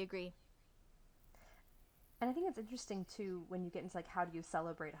totally agree. And I think it's interesting too when you get into like, how do you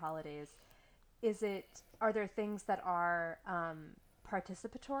celebrate holidays? Are there things that are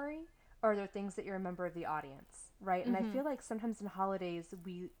participatory, or are there things that you're a member of the audience, right? And I feel like sometimes in holidays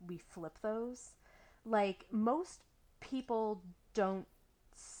we flip those. Like, most people don't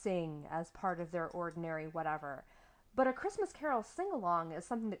sing as part of their ordinary whatever, but a Christmas Carol sing-along is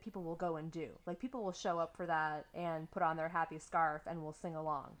something that people will go and do. Like, people will show up for that and put on their happy scarf and will sing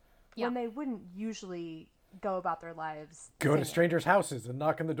along, when they wouldn't usually go about their lives Go singing. to strangers' houses and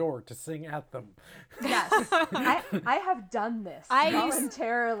knock on the door to sing at them. Yes. I have done this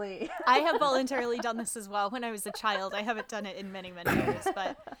voluntarily. I have voluntarily done this as well when I was a child. I haven't done it in many, many years,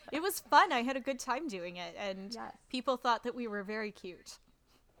 but it was fun. I had a good time doing it, and people thought that we were very cute.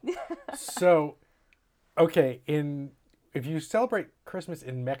 So, okay, if you celebrate Christmas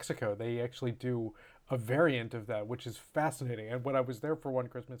in Mexico, they actually do a variant of that, which is fascinating. And when I was there for one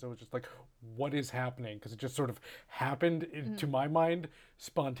Christmas, I was just like, what is happening? Because it just sort of happened to my mind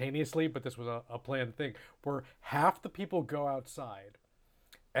spontaneously, but this was a planned thing, where half the people go outside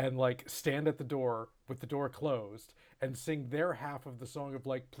and like stand at the door with the door closed and sing their half of the song of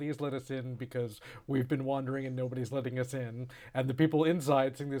like, please let us in because we've been wandering and nobody's letting us in. And the people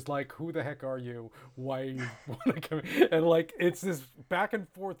inside sing this like, who the heck are you? Why you want to come in? And like, it's this back and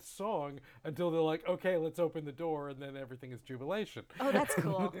forth song until they're like, okay, let's open the door, and then everything is jubilation. Oh, that's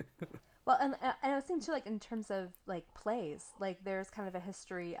cool. Well, and I was thinking too, like, in terms of like plays, like there's kind of a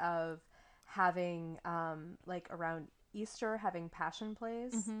history of having like around Easter having passion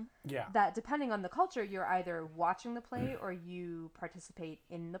plays. Yeah. That depending on the culture, you're either watching the play or you participate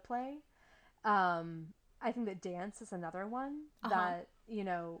in the play. I think that dance is another one that, you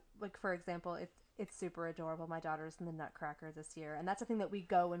know, like, for example, it's super adorable. My daughter's in the Nutcracker this year, and that's a thing that we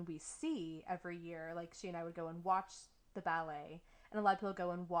go and we see every year. Like, she and I would go and watch the ballet, and a lot of people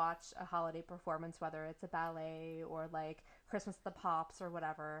go and watch a holiday performance, whether it's a ballet or like Christmas at the Pops or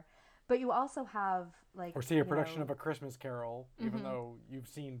whatever. But you also have like, or see a production of A Christmas Carol, even though you've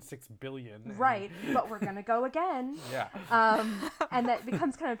seen 6 billion. Right, but we're gonna go again. Yeah. And that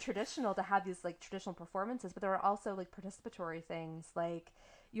becomes kind of traditional to have these like traditional performances, but there are also like participatory things, like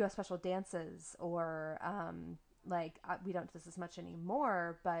you have special dances, or we don't do this as much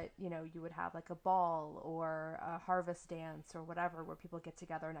anymore, but you know, you would have like a ball or a harvest dance or whatever, where people get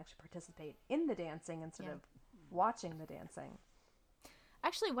together and actually participate in the dancing instead of watching the dancing.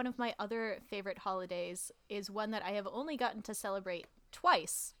 Actually, one of my other favorite holidays is one that I have only gotten to celebrate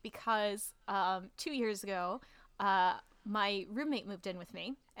twice, because 2 years ago, my roommate moved in with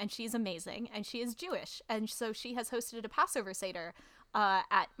me, and she's amazing, and she is Jewish, and so she has hosted a Passover Seder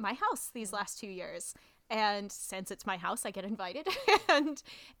at my house these last 2 years. And since it's my house, I get invited, and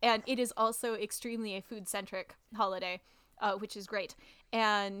it is also extremely a food-centric holiday, which is great.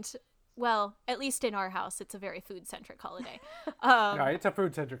 And well, at least in our house, it's a very food-centric holiday. Yeah, it's a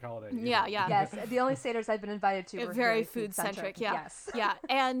food-centric holiday. Yeah. Yes, the only Seders I've been invited to were very food-centric. Yeah. Yes. Yeah,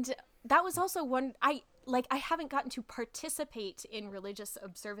 and that was also one I haven't gotten to participate in religious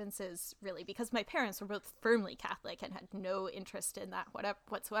observances really, because my parents were both firmly Catholic and had no interest in that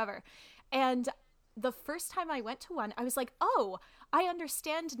whatsoever. And the first time I went to one, I was like, oh, I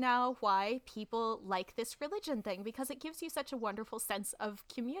understand now why people like this religion thing, because it gives you such a wonderful sense of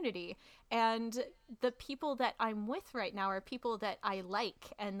community. And the people that I'm with right now are people that I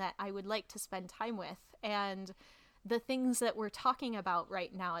like and that I would like to spend time with. And the things that we're talking about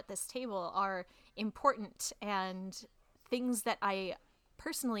right now at this table are important and things that I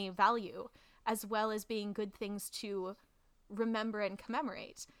personally value, as well as being good things to remember and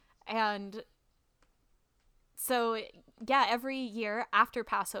commemorate. And so, yeah, every year after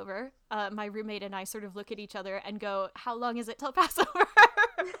Passover, my roommate and I sort of look at each other and go, how long is it till Passover?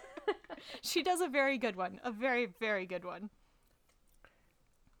 She does a very good one, a very, very good one.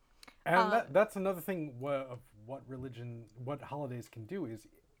 And that's another thing of what holidays can do is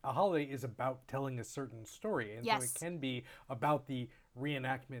a holiday is about telling a certain story. And yes. So it can be about the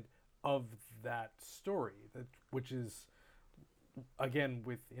reenactment of that story, which is, again,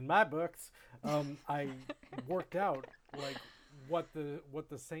 in my books, I worked out like what the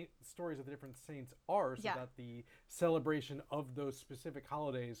stories of the different saints are, so that the celebration of those specific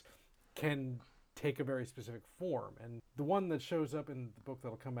holidays can take a very specific form. And the one that shows up in the book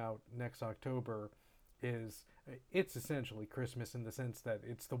that'll come out next October it's essentially Christmas in the sense that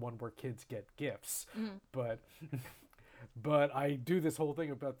it's the one where kids get gifts, but I do this whole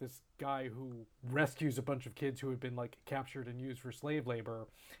thing about this guy who rescues a bunch of kids who have been like captured and used for slave labor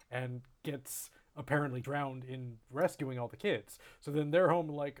and gets apparently drowned in rescuing all the kids. So then they're home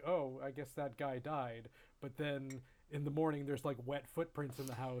like, oh, I guess that guy died. But then in the morning there's like wet footprints in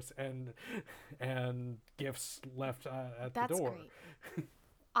the house and gifts left at the door. Great.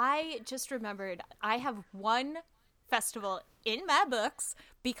 I just remembered I have one festival in my books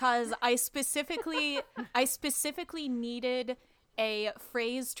because I specifically needed a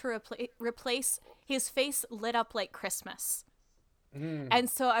phrase to replace his face lit up like Christmas. And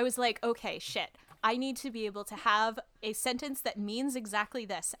so I was like, okay, shit. I need to be able to have a sentence that means exactly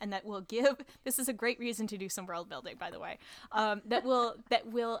this, and that will this is a great reason to do some world building, by the way, that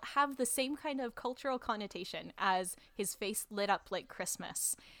will have the same kind of cultural connotation as his face lit up like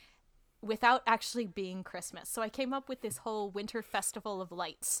Christmas without actually being Christmas. So I came up with this whole winter festival of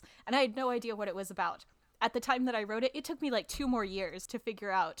lights, and I had no idea what it was about. At the time that I wrote it, it took me like 2 more years to figure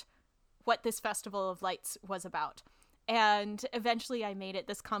out what this festival of lights was about. And eventually I made it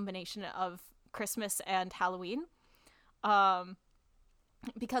this combination of Christmas and Halloween,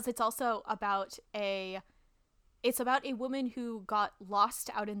 because it's also about a woman who got lost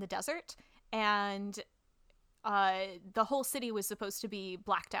out in the desert, and the whole city was supposed to be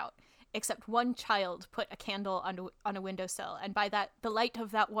blacked out, except one child put a candle on a windowsill, and by the light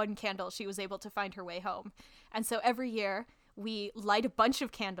of that one candle, she was able to find her way home. And so every year we light a bunch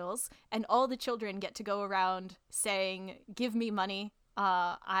of candles, and all the children get to go around saying, "Give me money.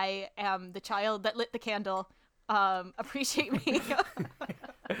 I am the child that lit the candle. Appreciate me."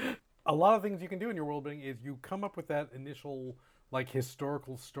 A lot of things you can do in your world building is you come up with that initial like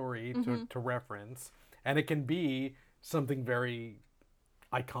historical story to reference, and it can be something very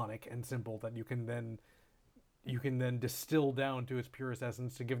iconic and simple that you can then distill down to its purest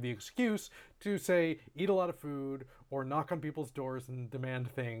essence to give the excuse to say eat a lot of food or knock on people's doors and demand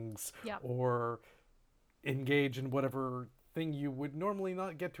things, or engage in whatever thing you would normally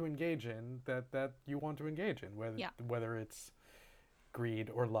not get to engage in that you want to engage in, whether it's greed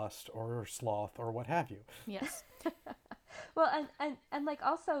or lust or sloth or what have you. Yes. Well, and like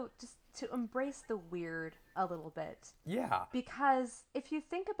also just to embrace the weird a little bit. Yeah. Because if you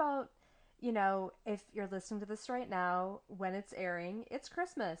think about, if you're listening to this right now, when it's airing, it's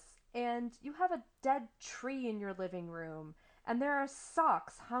Christmas, and you have a dead tree in your living room, and there are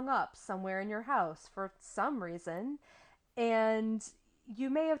socks hung up somewhere in your house for some reason, and you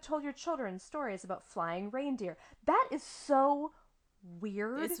may have told your children stories about flying reindeer. That is so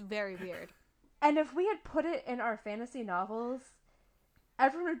weird. It's very weird. And if we had put it in our fantasy novels,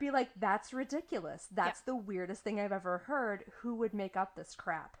 everyone would be like, that's ridiculous. That's the weirdest thing I've ever heard. Who would make up this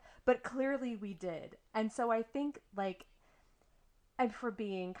crap? But clearly we did. And so I think, like, and for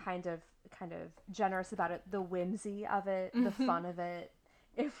being kind of generous about it, the whimsy of it, the fun of it,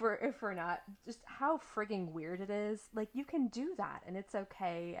 if we're not, just how frigging weird it is. Like, you can do that, and it's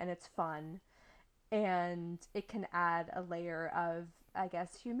okay, and it's fun, and it can add a layer of, I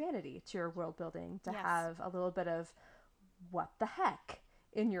guess, humanity to your world building to have a little bit of what the heck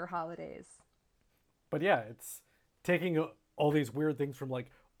in your holidays. But yeah, it's taking all these weird things from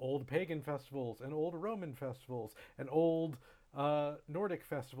like old pagan festivals and old Roman festivals and old Nordic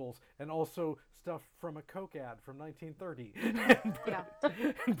festivals, and also stuff from a Coke ad from 1930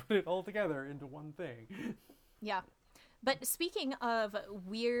 and put it all together into one thing. Yeah. But speaking of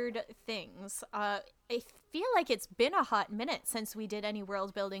weird things, I feel like it's been a hot minute since we did any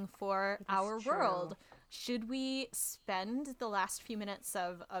world building for our world. Should we spend the last few minutes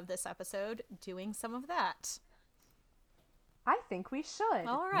of this episode doing some of that? I think we should.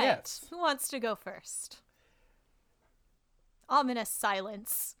 All right. Yes. Who wants to go first? Ominous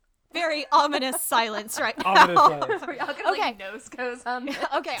silence. Very ominous silence right now. Ominous silence. We're all gonna, Okay. nose goes on.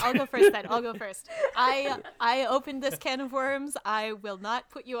 Okay, I'll go first then. I'll go first. I opened this can of worms. I will not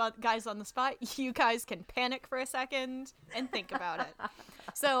put you guys on the spot. You guys can panic for a second and think about it.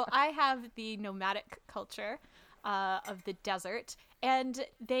 So I have the nomadic culture of the desert, and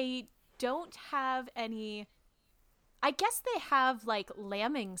they don't have any... I guess they have, like,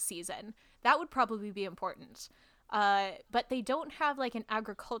 lambing season. That would probably be important. But they don't have, like, an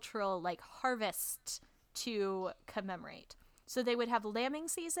agricultural, like, harvest to commemorate. So they would have lambing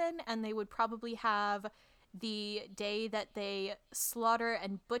season, and they would probably have the day that they slaughter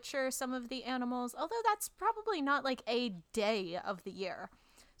and butcher some of the animals, although that's probably not, like, a day of the year.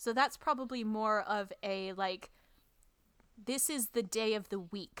 So that's probably more of a, like, this is the day of the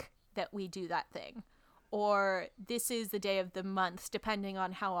week that we do that thing. Or this is the day of the month, depending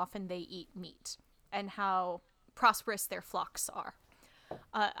on how often they eat meat and how prosperous their flocks are.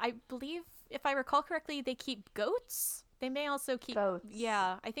 I believe, if I recall correctly, they keep goats. They may also keep... Goats.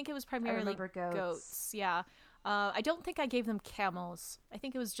 Yeah, I think it was primarily remember goats. Yeah. I don't think I gave them camels. I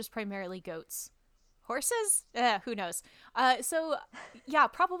think it was just primarily goats. Horses? Who knows? So, yeah,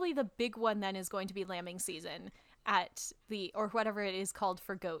 probably the big one then is going to be lambing season at the... or whatever it is called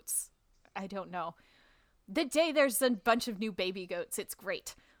for goats. I don't know. The day there's a bunch of new baby goats, it's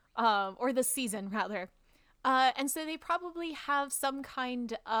great. Or the season, rather. And so they probably have some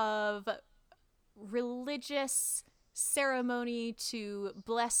kind of religious ceremony to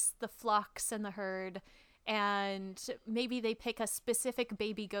bless the flocks and the herd, and maybe they pick a specific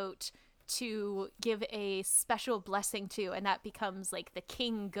baby goat to give a special blessing to, and that becomes like the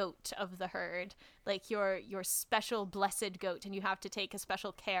king goat of the herd, like your special blessed goat, and you have to take a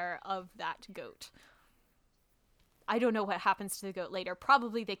special care of that goat. I don't know what happens to the goat later.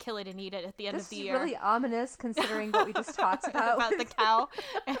 Probably they kill it and eat it at the end of the year. This is really ominous considering what we just talked about. About the cow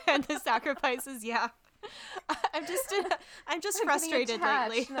and the sacrifices, yeah. I'm just frustrated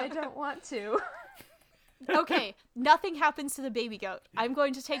lately. And I don't want to. Okay, nothing happens to the baby goat. I'm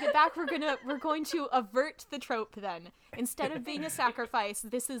going to take it back. We're going to avert the trope then. Instead of being a sacrifice,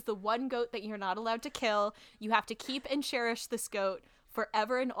 this is the one goat that you're not allowed to kill. You have to keep and cherish this goat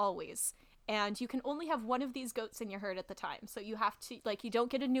forever and always. And you can only have one of these goats in your herd at the time. So you have to, like, you don't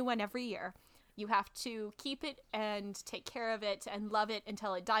get a new one every year. You have to keep it and take care of it and love it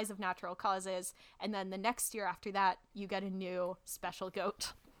until it dies of natural causes. And then the next year after that, you get a new special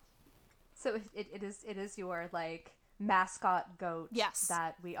goat. So it is your, like, mascot goat. Yes.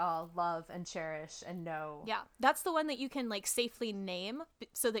 That we all love and cherish and know. Yeah, that's the one that you can, like, safely name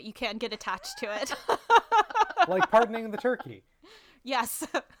so that you can get attached to it. Like pardoning the turkey. Yes.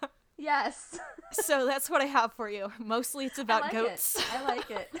 Yes. So that's what I have for you. Mostly it's about goats. I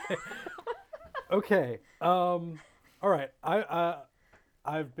like it. Okay. All right.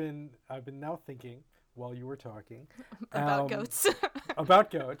 I've been now thinking while you were talking About goats.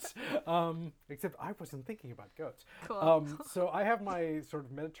 about goats. Except I wasn't thinking about goats. Cool. So I have my sort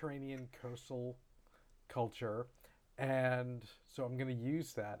of Mediterranean coastal culture, and so I'm going to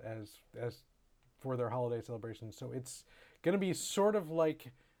use that as for their holiday celebration. So it's going to be sort of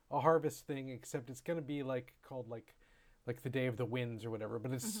like a harvest thing, except it's going to be like called like the Day of the Winds or whatever,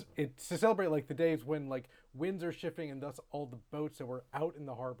 but it's to celebrate like the days when like winds are shifting, and thus all the boats that were out in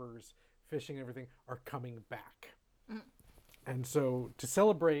the harbors fishing and everything are coming back. And so to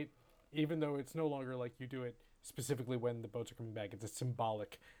celebrate, even though it's no longer like you do it specifically when the boats are coming back, it's a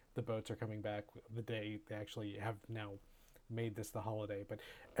symbolic, the boats are coming back the day they actually have now made this the holiday. But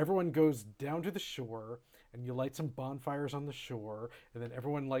everyone goes down to the shore, and you light some bonfires on the shore, and then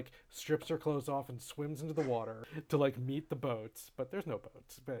everyone like strips their clothes off and swims into the water to like meet the boats, but there's no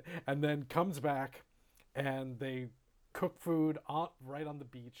boats, and then comes back, and they cook food right on the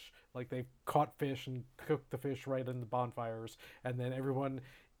beach, like they've caught fish and cooked the fish right in the bonfires, and then everyone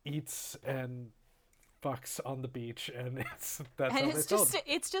eats and fucks on the beach, and it's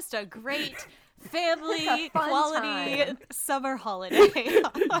just a great family It's a fun quality time. summer holiday.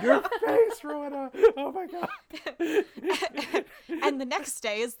 Your face, Rowena! Oh my god! And the next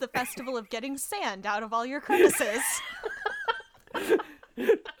day is the festival of getting sand out of all your crevices.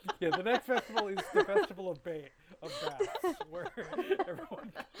 Yeah, the next festival is the Festival of Baths, where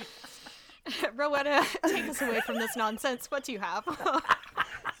everyone... Rowena, take us away from this nonsense. What do you have?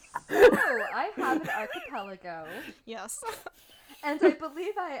 Oh, I have an archipelago. Yes. And I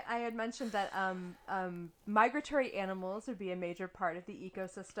believe I had mentioned that migratory animals would be a major part of the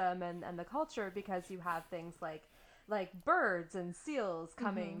ecosystem and the culture, because you have things like birds and seals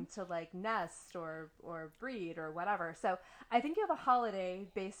coming to like nest or breed or whatever. So I think you have a holiday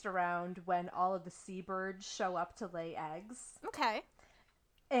based around when all of the seabirds show up to lay eggs. Okay.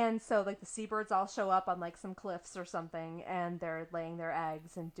 And so like the seabirds all show up on like some cliffs or something, and they're laying their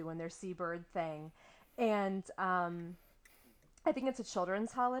eggs and doing their seabird thing. And I think it's a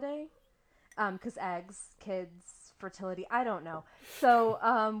children's holiday, because eggs, kids, fertility, I don't know.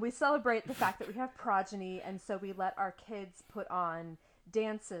 So we celebrate the fact that we have progeny, and so we let our kids put on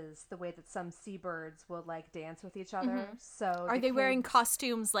dances the way that some seabirds will like dance with each other. So Are they wearing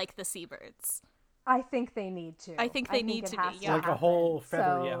costumes like the seabirds? I think they need to. I think they need to be, yeah. Like a whole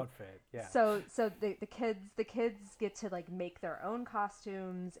feathery outfit. Yeah. So the kids get to like make their own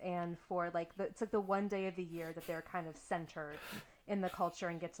costumes, and for like it's like the one day of the year that they're kind of centered in the culture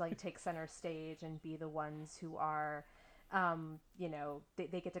and get to like take center stage and be the ones who are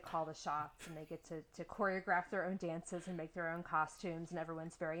they get to call the shots, and they get to choreograph their own dances and make their own costumes, and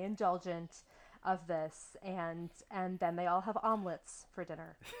everyone's very indulgent of this, and then they all have omelets for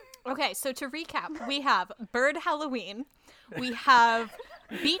dinner. Okay, so to recap, we have Bird Halloween, we have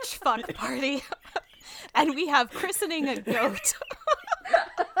Beach Fuck Party, and we have Christening a Goat.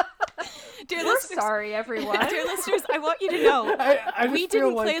 We're sorry, everyone. Dear listeners, I want you to know, I we just feel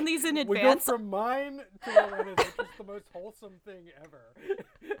didn't like plan these in we advance. go from mine to Elena's, which is the most wholesome thing ever.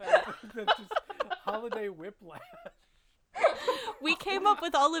 That's just holiday whiplash. We came up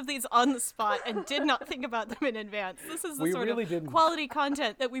with all of these on the spot and did not think about them in advance. This is the We sort really of didn't. quality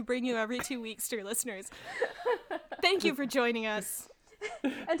content that we bring you every 2 weeks, dear listeners. Thank you for joining us.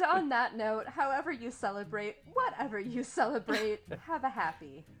 And on that note, however you celebrate, whatever you celebrate, have a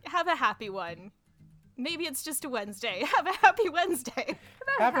happy one. Maybe it's just a Wednesday. Have a happy Wednesday.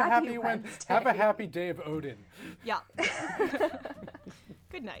 Have a happy Wednesday. Have a happy day of Odin. Yeah.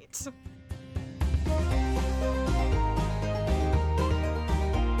 Good night.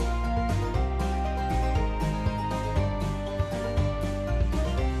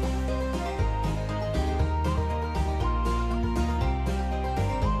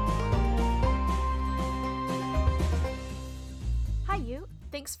 Hi, you.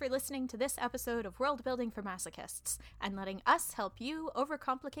 Thanks for listening to this episode of World Building for Masochists and letting us help you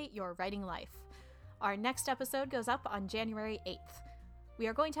overcomplicate your writing life. Our next episode goes up on January 8th. We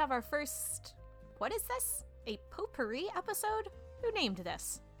are going to have our first... What is this? A potpourri episode? Who named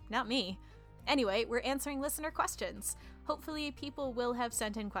this? Not me. Anyway, we're answering listener questions. Hopefully people will have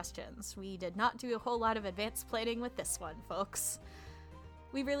sent in questions. We did not do a whole lot of advanced planning with this one, folks.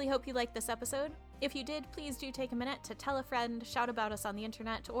 We really hope you liked this episode. If you did, please do take a minute to tell a friend, shout about us on the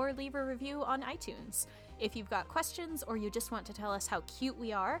internet, or leave a review on iTunes. If you've got questions or you just want to tell us how cute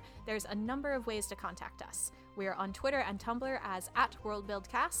we are, there's a number of ways to contact us. We're on Twitter and Tumblr as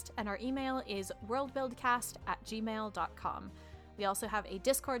 @WorldBuildCast, and our email is worldbuildcast@gmail.com. We also have a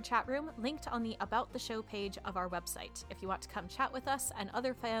Discord chat room linked on the About the Show page of our website if you want to come chat with us and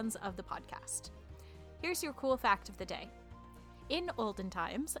other fans of the podcast. Here's your cool fact of the day. In olden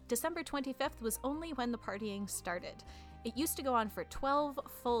times, December 25th was only when the partying started. It used to go on for 12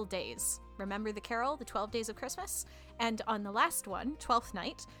 full days. Remember the carol, the 12 Days of Christmas? And on the last one, 12th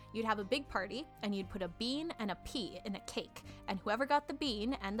night, you'd have a big party, and you'd put a bean and a pea in a cake. And whoever got the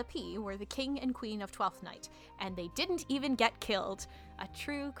bean and the pea were the king and queen of 12th night. And they didn't even get killed. A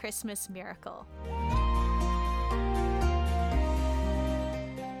true Christmas miracle.